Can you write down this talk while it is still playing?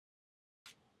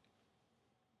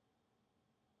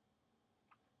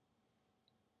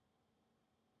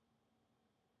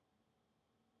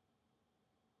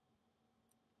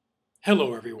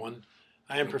Hello everyone,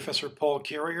 I am Professor Paul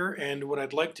Carrier, and what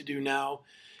I'd like to do now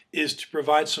is to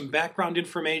provide some background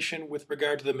information with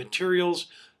regard to the materials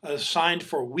assigned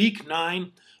for week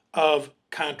 9 of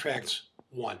Contracts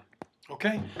 1.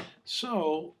 Okay,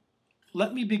 so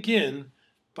let me begin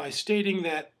by stating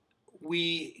that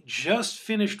we just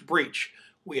finished breach.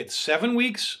 We had 7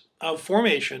 weeks of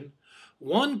formation,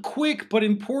 one quick but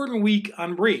important week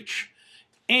on breach,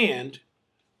 and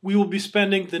we will be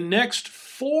spending the next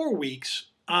 4 weeks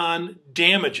on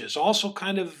damages, also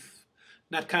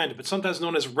but sometimes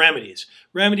known as remedies.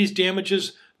 Remedies,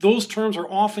 damages, those terms are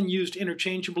often used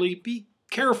interchangeably. Be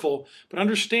careful, but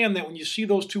understand that when you see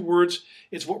those two words,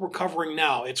 it's what we're covering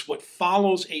now. It's what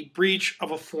follows a breach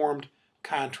of a formed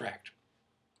contract.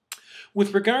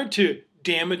 With regard to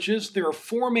damages, there are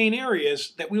 4 main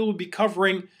areas that we will be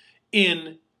covering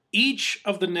in each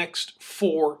of the next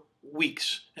 4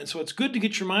 weeks. And so it's good to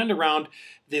get your mind around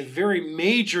the very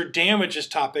major damages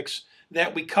topics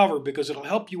that we cover, because it'll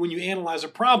help you when you analyze a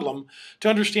problem to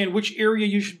understand which area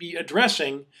you should be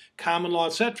addressing, common law,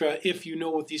 etc., if you know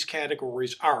what these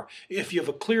categories are, if you have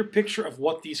a clear picture of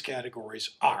what these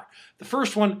categories are. The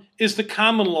first one is the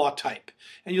common law type,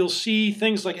 and you'll see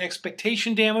things like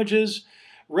expectation damages,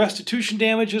 restitution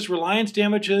damages, reliance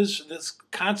damages, this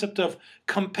concept of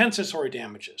compensatory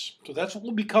damages. So that's what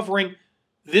we'll be covering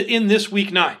in this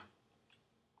week 9.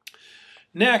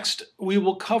 Next, we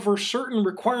will cover certain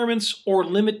requirements or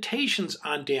limitations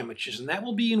on damages, and that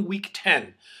will be in week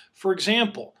 10. For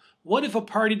example, what if a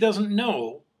party doesn't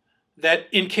know that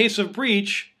in case of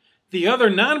breach, the other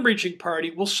non-breaching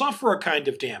party will suffer a kind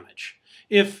of damage?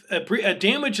 If a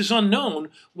damage is unknown,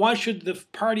 why should the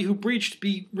party who breached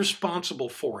be responsible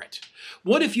for it?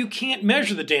 What if you can't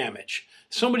measure the damage?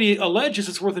 Somebody alleges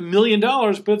it's worth $1 million,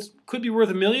 but it could be worth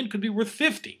 $1 million, could be worth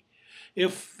 50.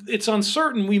 If it's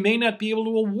uncertain, we may not be able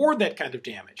to award that kind of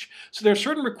damage. So there are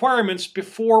certain requirements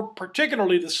before,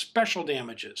 particularly the special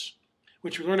damages,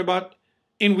 which we learn about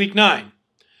in week 9,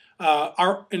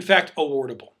 are in fact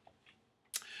awardable.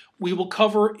 We will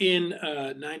cover in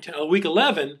week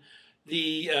 11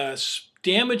 the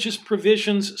damages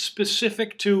provisions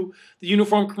specific to the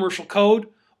Uniform Commercial Code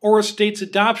or a state's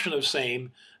adoption of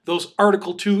same, those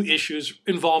Article 2 issues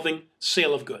involving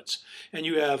sale of goods. And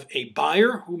you have a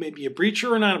buyer who may be a breacher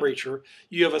or a non-breacher.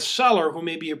 You have a seller who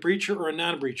may be a breacher or a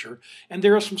non-breacher. And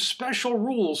there are some special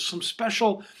rules, some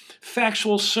special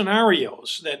factual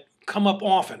scenarios that come up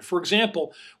often. For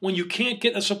example, when you can't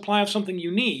get a supply of something you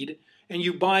need and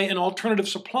you buy an alternative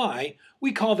supply,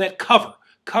 we call that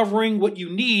covering what you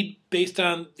need based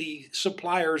on the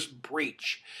supplier's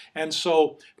breach. And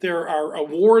so there are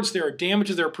awards, there are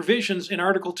damages, there are provisions in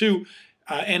Article 2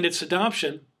 and its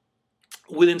adoption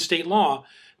within state law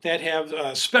that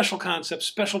have special concepts,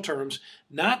 special terms,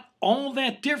 not all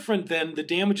that different than the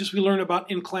damages we learn about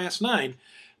in Class 9,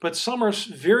 but some are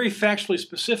very factually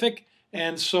specific,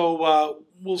 and so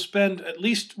we'll spend at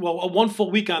least, well, one full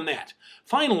week on that.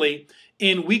 Finally,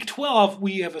 in week 12,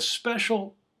 we have a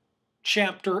special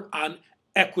chapter on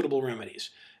equitable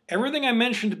remedies. Everything I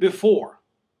mentioned before,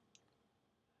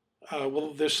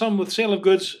 well, there's some with sale of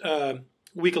goods,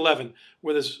 week 11,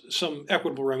 where there's some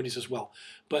equitable remedies as well.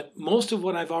 But most of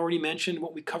what I've already mentioned,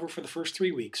 what we cover for the first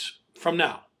 3 weeks from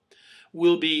now,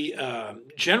 will be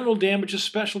general damages,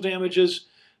 special damages,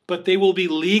 but they will be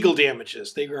legal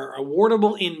damages. They are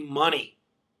awardable in money,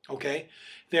 okay?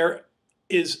 There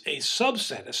is a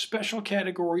subset, a special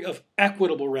category of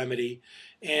equitable remedy,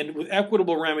 and with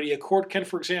equitable remedy, a court can,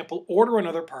 for example, order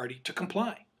another party to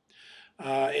comply.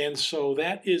 And so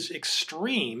that is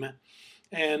extreme,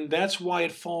 and that's why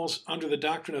it falls under the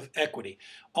doctrine of equity.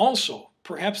 Also,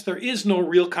 perhaps there is no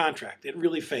real contract. It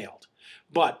really failed.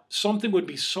 But something would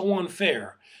be so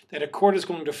unfair that a court is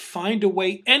going to find a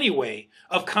way anyway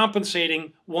of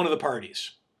compensating one of the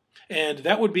parties. And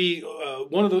that would be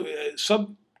one of the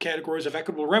subcategories of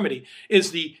equitable remedy is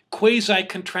the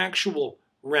quasi-contractual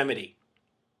remedy.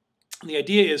 And the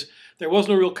idea is there was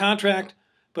no real contract,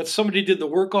 but somebody did the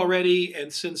work already,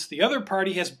 and since the other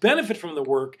party has benefit from the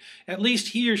work, at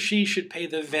least he or she should pay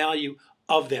the value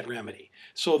of that remedy.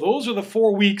 So those are the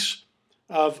 4 weeks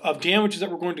of damages that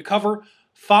we're going to cover,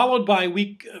 followed by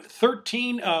week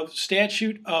 13 of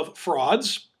statute of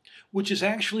frauds, which is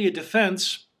actually a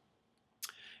defense,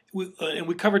 and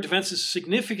we cover defenses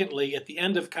significantly at the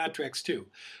end of Contracts 2.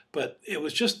 But it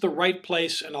was just the right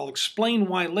place, and I'll explain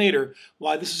why later,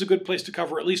 why this is a good place to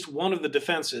cover at least one of the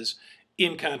defenses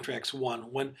in Contracts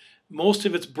 1, when most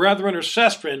of its brethren or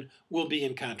sestrin will be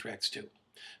in Contracts 2.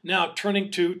 Now,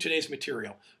 turning to today's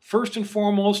material. First and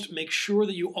foremost, make sure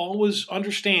that you always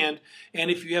understand,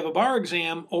 and if you have a bar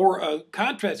exam or a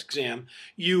contracts exam,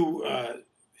 you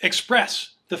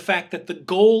express the fact that the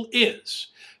goal is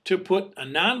to put a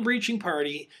non-breaching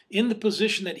party in the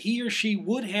position that he or she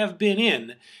would have been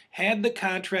in had the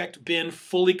contract been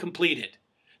fully completed.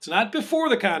 It's not before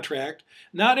the contract,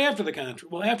 not after the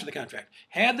contract. Well, after the contract.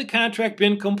 Had the contract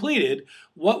been completed,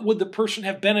 what would the person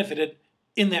have benefited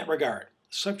in that regard?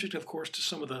 Subject, of course, to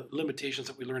some of the limitations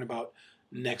that we learn about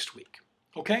next week.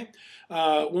 Okay?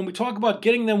 When we talk about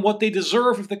getting them what they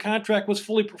deserve if the contract was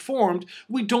fully performed,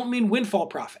 we don't mean windfall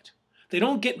profit. They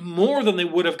don't get more than they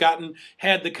would have gotten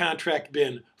had the contract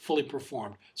been fully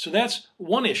performed. So that's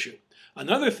one issue.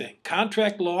 Another thing,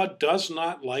 contract law does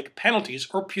not like penalties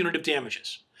or punitive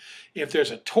damages. If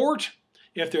there's a tort,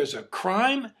 if there's a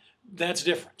crime, that's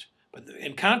different. But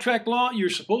in contract law, you're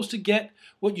supposed to get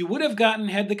what you would have gotten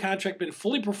had the contract been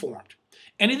fully performed.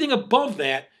 Anything above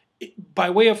that, by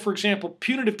way of, for example,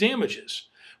 punitive damages,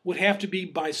 would have to be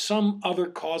by some other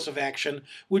cause of action,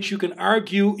 which you can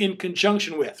argue in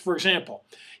conjunction with. For example,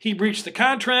 he breached the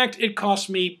contract, it cost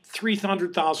me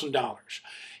 $300,000.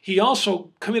 He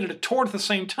also committed a tort at the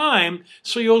same time,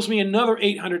 so he owes me another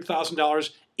 $800,000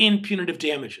 in punitive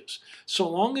damages. So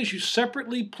long as you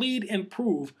separately plead and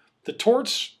prove the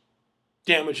torts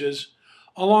damages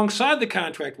alongside the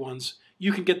contract ones,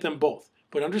 you can get them both.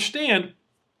 But understand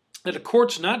that a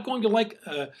court's not going to like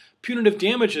a punitive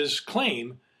damages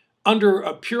claim under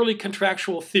a purely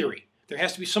contractual theory. There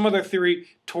has to be some other theory,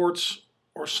 torts,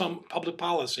 or some public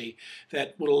policy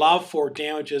that would allow for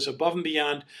damages above and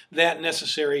beyond that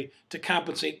necessary to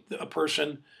compensate a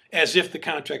person as if the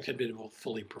contract had been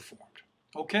fully performed.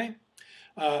 Okay?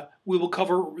 We will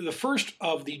cover the first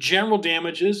of the general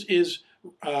damages is,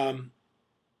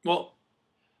 well,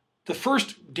 the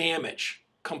first damage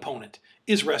component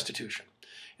is restitution.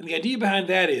 And the idea behind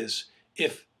that is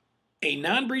if a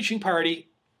non-breaching party,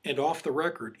 and off the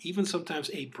record, even sometimes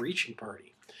a breaching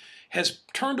party, has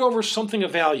turned over something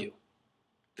of value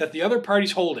that the other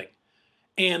party's holding,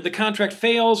 and the contract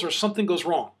fails or something goes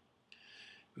wrong,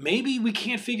 maybe we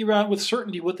can't figure out with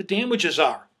certainty what the damages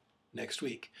are next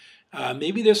week.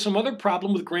 Maybe there's some other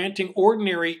problem with granting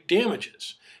ordinary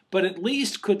damages, but at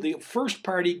least could the first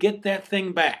party get that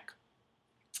thing back?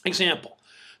 Example,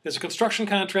 there's a construction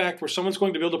contract where someone's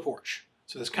going to build a porch.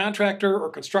 So there's contractor or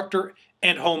constructor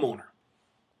and homeowner.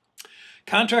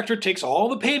 Contractor takes all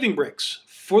the paving bricks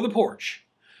for the porch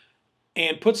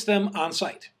and puts them on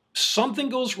site. Something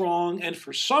goes wrong, and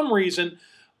for some reason,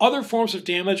 other forms of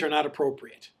damage are not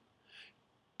appropriate.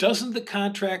 Doesn't the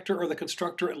contractor or the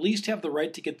constructor at least have the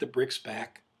right to get the bricks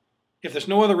back? If there's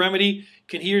no other remedy,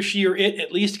 can he or she or it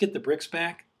at least get the bricks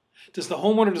back? Does the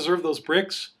homeowner deserve those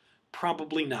bricks?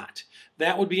 Probably not.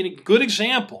 That would be a good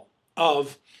example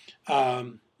of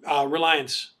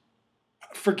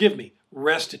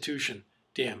restitution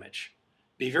damage.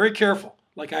 Be very careful,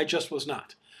 like I just was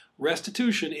not.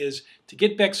 Restitution is to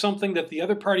get back something that the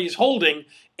other party is holding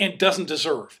and doesn't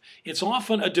deserve. It's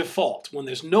often a default. When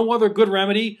there's no other good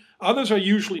remedy, others are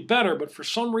usually better, but for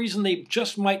some reason they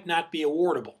just might not be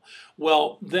awardable.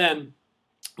 Well, then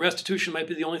restitution might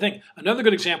be the only thing. Another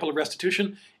good example of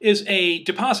restitution is a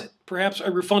deposit, perhaps a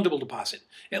refundable deposit.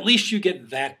 At least you get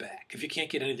that back if you can't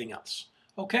get anything else.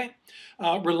 Okay?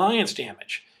 Reliance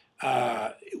damage.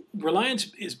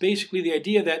 Reliance is basically the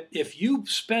idea that if you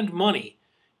spend money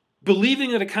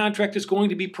believing that a contract is going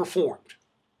to be performed,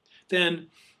 then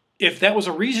if that was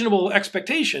a reasonable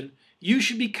expectation, you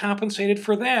should be compensated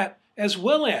for that as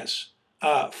well as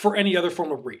for any other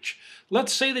form of breach.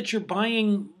 Let's say that you're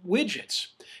buying widgets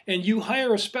and you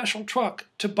hire a special truck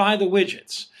to buy the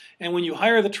widgets. And when you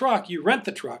hire the truck, you rent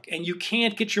the truck and you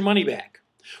can't get your money back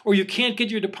or you can't get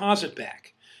your deposit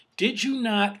back. Did you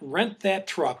not rent that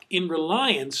truck in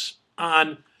reliance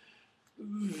on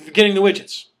getting the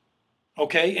widgets?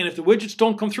 Okay, and if the widgets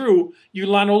don't come through, you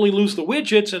not only lose the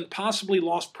widgets and possibly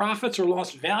lost profits or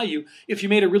lost value if you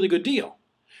made a really good deal,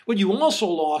 but you also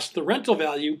lost the rental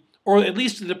value or at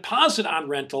least the deposit on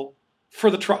rental for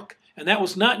the truck. And that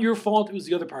was not your fault, it was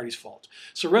the other party's fault.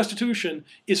 So restitution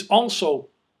is also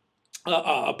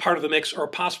a part of the mix or a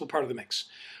possible part of the mix.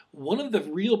 One of the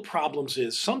real problems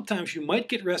is sometimes you might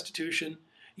get restitution,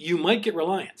 you might get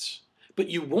reliance, but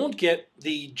you won't get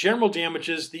the general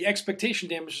damages, the expectation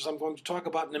damages I'm going to talk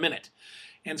about in a minute.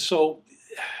 And so,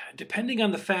 depending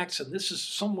on the facts, and this is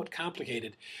somewhat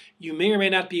complicated, you may or may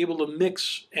not be able to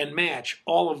mix and match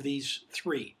all of these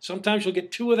three. Sometimes you'll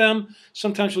get two of them,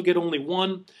 sometimes you'll get only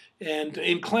one, and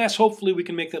in class, hopefully, we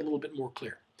can make that a little bit more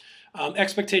clear.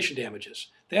 Expectation damages.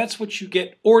 That's what you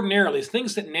get ordinarily,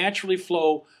 things that naturally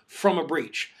flow from a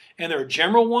breach. And there are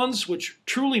general ones which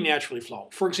truly naturally flow.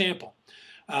 For example,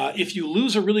 if you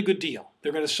lose a really good deal,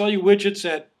 they're going to sell you widgets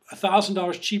at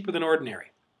 $1,000 cheaper than ordinary.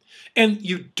 and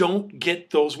you don't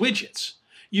get those widgets.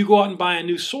 You go out and buy a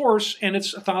new source and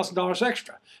it's $1,000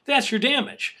 extra. That's your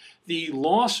damage. The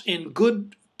loss in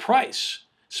good price,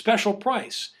 special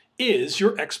price, is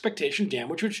your expectation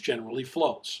damage, which generally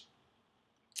flows.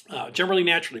 Generally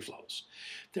naturally flows.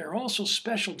 There are also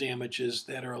special damages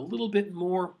that are a little bit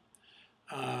more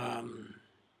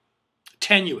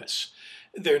tenuous.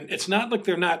 It's not like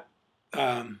they're not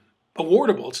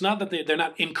awardable. It's not that they're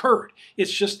not incurred.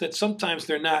 It's just that sometimes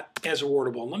they're not as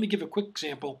awardable. And let me give a quick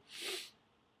example.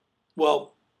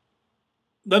 Well,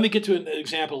 let me get to an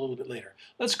example a little bit later.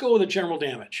 Let's go with a general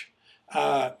damage.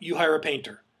 You hire a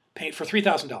painter for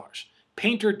 $3,000.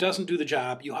 Painter doesn't do the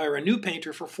job. You hire a new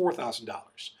painter for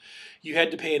 $4,000. You had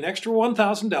to pay an extra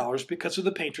 $1,000 because of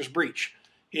the painter's breach.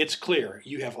 It's clear.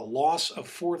 You have a loss of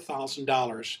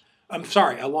 $4,000. I'm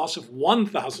sorry, a loss of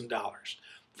 $1,000.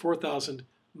 4,000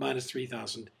 minus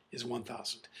 3,000 is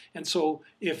 1,000. And so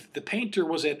if the painter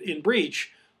was in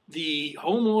breach, the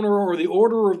homeowner or the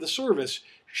orderer of the service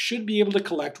should be able to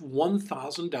collect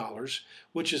 $1,000,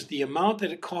 which is the amount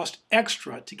that it cost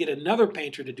extra to get another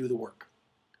painter to do the work.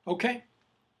 Okay?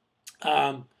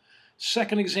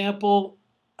 Second example,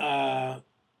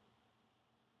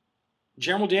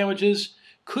 general damages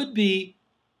could be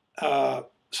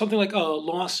something like a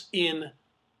loss in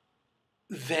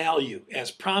value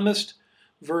as promised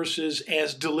versus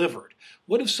as delivered.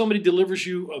 What if somebody delivers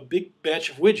you a big batch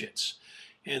of widgets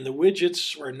and the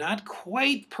widgets are not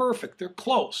quite perfect, they're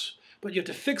close, but you have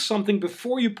to fix something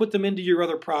before you put them into your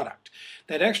other product?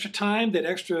 That extra time, that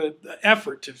extra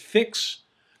effort to fix,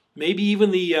 maybe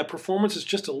even the performance is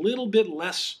just a little bit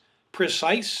less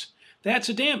precise, that's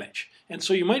a damage. And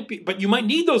so you might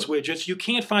need those widgets, you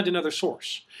can't find another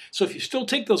source. So if you still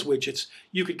take those widgets,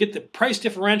 you could get the price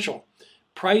differential,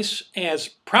 price as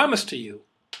promised to you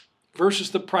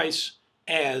versus the price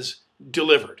as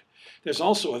delivered. There's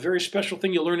also a very special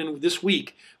thing you'll learn in this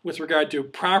week with regard to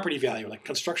property value, like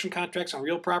construction contracts on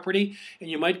real property, and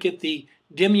you might get the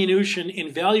diminution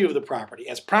in value of the property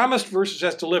as promised versus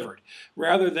as delivered,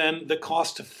 rather than the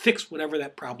cost to fix whatever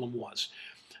that problem was.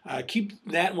 Keep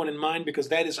that one in mind because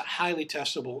that is a highly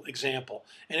testable example,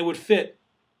 and it would fit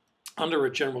under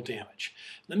a general damage.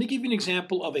 Let me give you an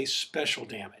example of a special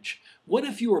damage. What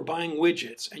if you are buying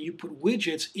widgets and you put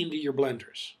widgets into your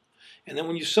blenders? And then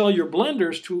when you sell your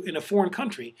blenders in a foreign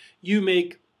country, you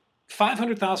make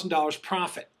 $500,000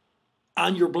 profit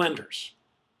on your blenders.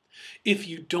 If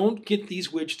you don't get these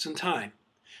widgets in time,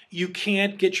 you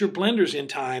can't get your blenders in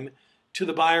time to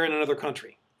the buyer in another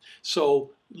country.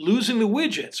 So losing the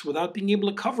widgets without being able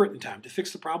to cover it in time to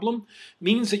fix the problem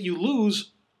means that you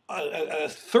lose a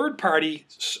third party,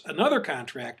 another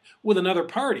contract with another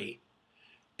party,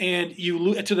 and you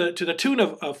lose to the tune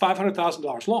of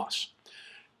 $500,000 loss.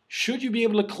 Should you be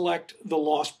able to collect the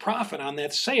lost profit on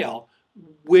that sale,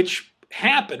 which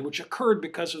occurred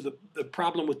because of the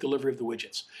problem with delivery of the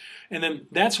widgets? And then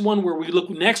that's one where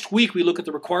next week we look at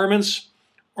the requirements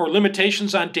or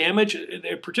limitations on damage,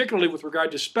 particularly with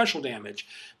regard to special damage.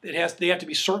 They have to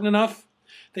be certain enough.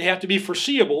 They have to be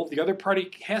foreseeable. The other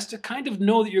party has to kind of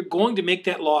know that you're going to make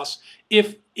that loss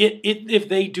if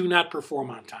they do not perform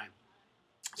on time.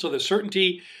 So there's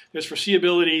certainty, there's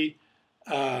foreseeability,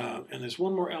 and there's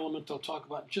one more element I'll talk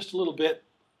about in just a little bit.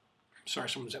 Sorry,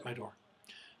 someone's at my door.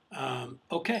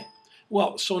 Okay.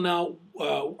 Well, so now,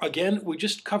 again, we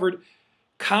just covered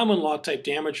common law type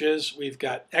damages. We've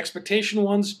got expectation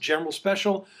ones, general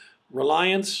special,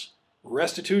 reliance,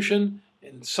 restitution,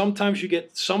 and sometimes you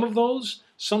get some of those,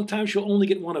 sometimes you'll only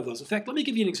get one of those. In fact, let me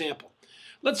give you an example.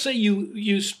 Let's say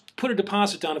you put a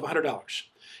deposit down of $100,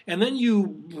 and then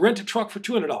you rent a truck for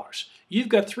 $200. You've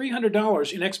got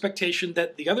 $300 in expectation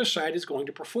that the other side is going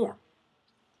to perform.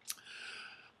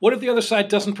 What if the other side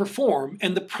doesn't perform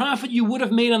and the profit you would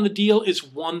have made on the deal is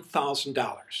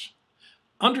 $1,000?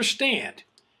 Understand,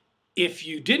 if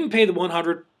you didn't pay the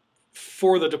 $100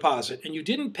 for the deposit and you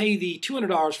didn't pay the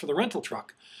 $200 for the rental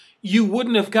truck, you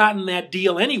wouldn't have gotten that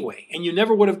deal anyway, and you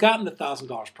never would have gotten the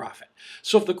 $1,000 profit.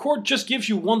 So if the court just gives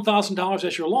you $1,000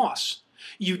 as your loss,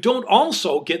 you don't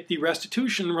also get the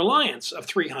restitution and reliance of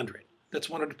 $300. That's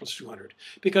 100 plus 200.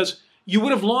 Because you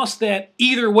would have lost that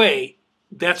either way.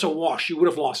 That's a wash. You would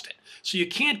have lost it. So you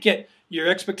can't get your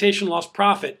expectation lost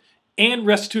profit and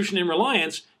restitution and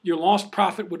reliance. Your lost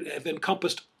profit would have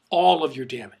encompassed all of your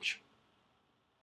damage.